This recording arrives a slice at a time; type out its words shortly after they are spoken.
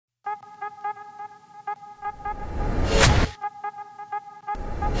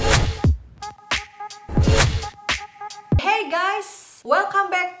guys! Welcome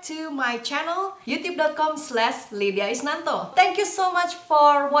back to my channel, youtube.com/Lydia Isnanto. Thank you so much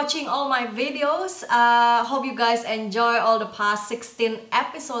for watching all my videos. Hope you guys enjoy all the past 16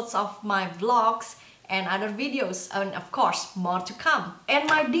 episodes of my vlogs and other videos, and of course more to come. And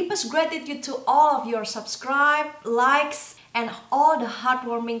my deepest gratitude to all of your subscribe, likes, and all the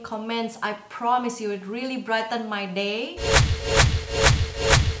heartwarming comments. I promise you it really brightened my day.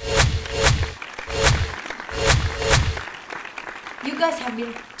 You guys have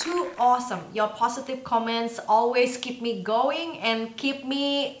been too awesome. Your positive comments always keep me going and keep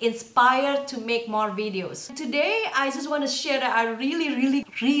me inspired to make more videos. Today, I just want to share that I'm really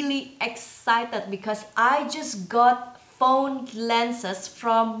excited because I just got phone lenses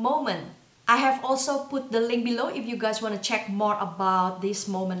from Moment. I have also put the link below if you guys want to check more about these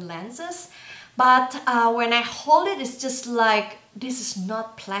Moment lenses. But when I hold it, it's just like, this is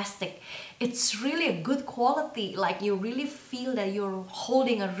not plastic. It's really a good quality, like you really feel that you're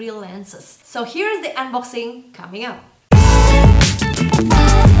holding a real lenses. So here's the unboxing coming up.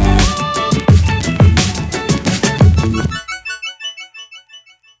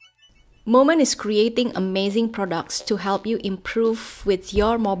 Moment is creating amazing products to help you improve with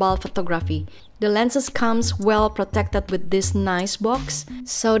your mobile photography. The lenses comes well protected with this nice box.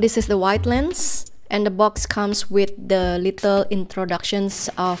 So this is the white lens. And the box comes with the little introductions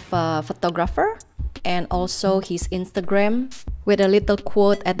of a photographer and also his Instagram with a little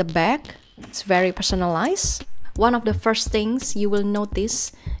quote at the back. It's very personalized. One of the first things you will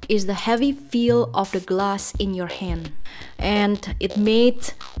notice is the heavy feel of the glass in your hand. And it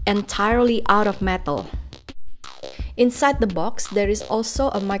made entirely out of metal. Inside the box, there is also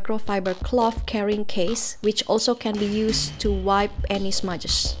a microfiber cloth carrying case which also can be used to wipe any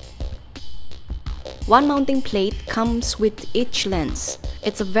smudges. One mounting plate comes with each lens.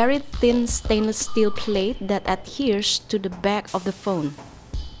 It's a very thin stainless steel plate that adheres to the back of the phone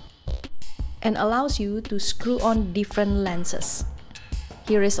and allows you to screw on different lenses.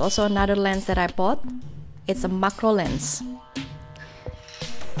 Here is also another lens that I bought. It's a macro lens.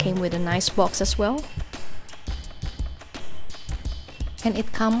 Came with a nice box as well. And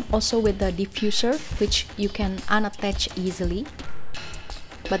it comes also with the diffuser, which you can unattach easily.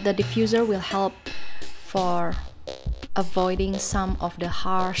 But the diffuser will help for avoiding some of the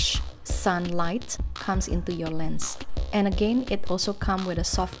harsh sunlight comes into your lens. And again, it also comes with a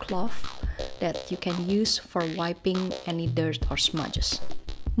soft cloth that you can use for wiping any dirt or smudges.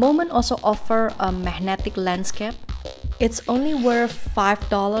 Moment also offer a magnetic lens cap. It's only worth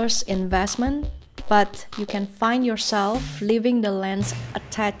 $5 investment, but you can find yourself leaving the lens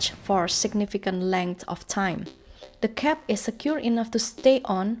attached for a significant length of time. The cap is secure enough to stay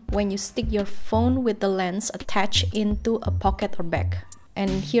on when you stick your phone with the lens attached into a pocket or bag.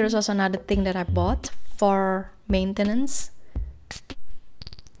 And here's also another thing that I bought for maintenance.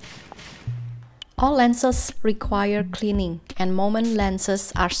 All lenses require cleaning, and Moment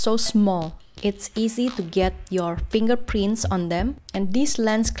lenses are so small. It's easy to get your fingerprints on them, and this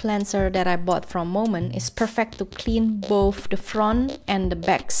lens cleanser that I bought from Moment is perfect to clean both the front and the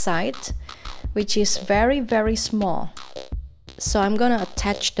back side, which is very small. So I'm gonna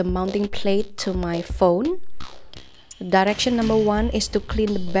attach the mounting plate to my phone. Direction number 1 is to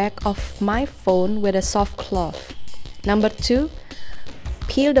clean the back of my phone with a soft cloth. Number 2,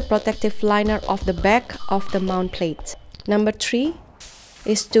 peel the protective liner off the back of the mount plate. Number 3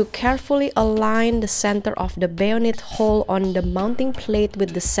 is to carefully align the center of the bayonet hole on the mounting plate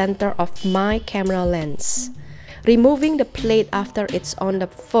with the center of my camera lens. Removing the plate after it's on the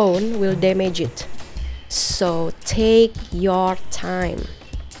phone will damage it. So take your time.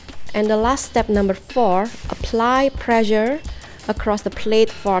 And the last step, number 4, apply pressure across the plate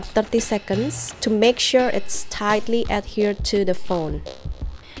for 30 seconds to make sure it's tightly adhered to the phone.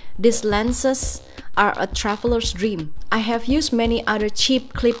 These lenses are a traveler's dream. I have used many other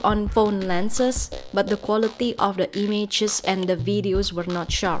cheap clip-on phone lenses, but the quality of the images and the videos were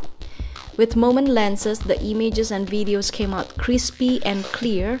not sharp. With Moment lenses, the images and videos came out crispy and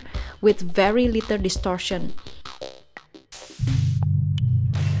clear with very little distortion.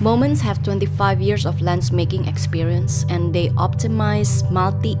 Moments have 25 years of lens making experience, and they optimize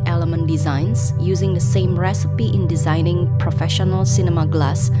multi-element designs using the same recipe in designing professional cinema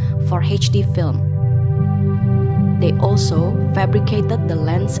glass for HD film. They also fabricated the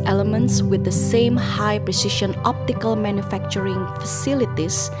lens elements with the same high-precision optical manufacturing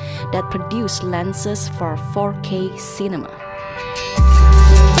facilities that produce lenses for 4K cinema.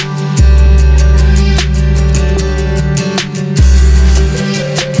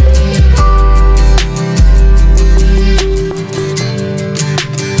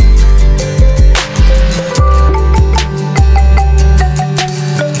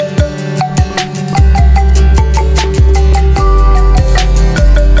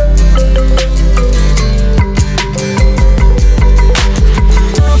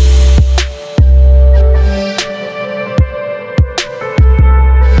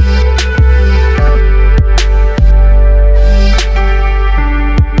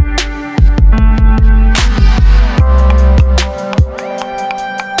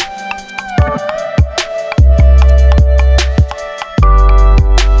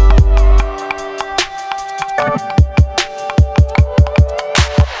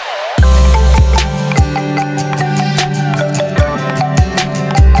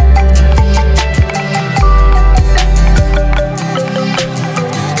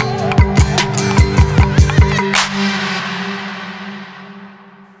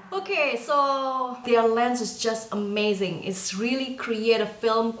 Okay, so their lens is just amazing. It's really create a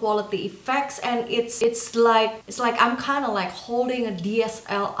film quality effects, and it's like I'm kind of like holding a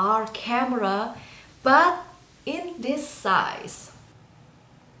DSLR camera, but in this size.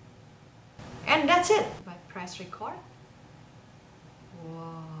 And that's it. If I press record.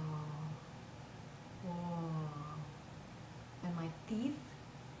 Wow. Wow. And my teeth.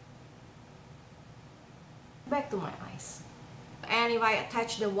 Back to my eyes. And if I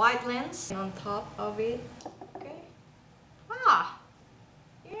attach the wide lens on top of it, okay. Ah,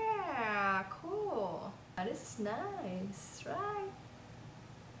 yeah, cool. This is nice, right?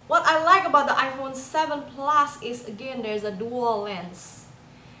 What I like about the iPhone 7 Plus is, again, there's a dual lens.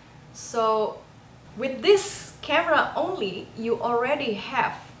 So with this camera only, you already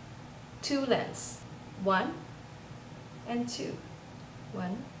have two lenses. 1 and 2.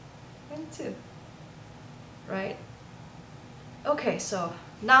 1 and 2. Right? Okay, so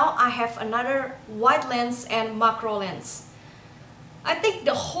now I have another wide lens and macro lens. I think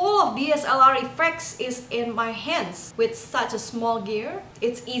the whole of DSLR effects is in my hands. With such a small gear,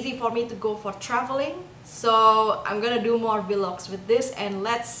 it's easy for me to go for traveling. So I'm gonna do more vlogs with this, and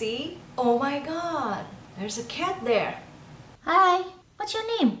let's see. Oh my god, there's a cat there. Hi, what's your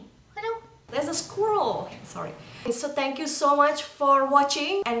name? Hello. There's a squirrel. Sorry. So thank you so much for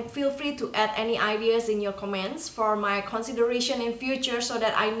watching, and feel free to add any ideas in your comments for my consideration in future, so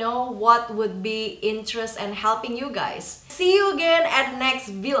that I know what would be interest and helping you guys. See you again at next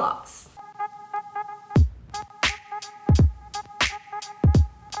vlogs.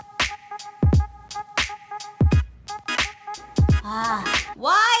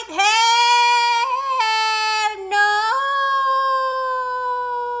 White hair! No!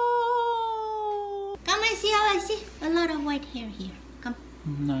 Come and see how I see a lot of white hair here. Come.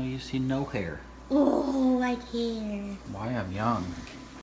 No, you see no hair. Oh, white hair. Why, I'm young.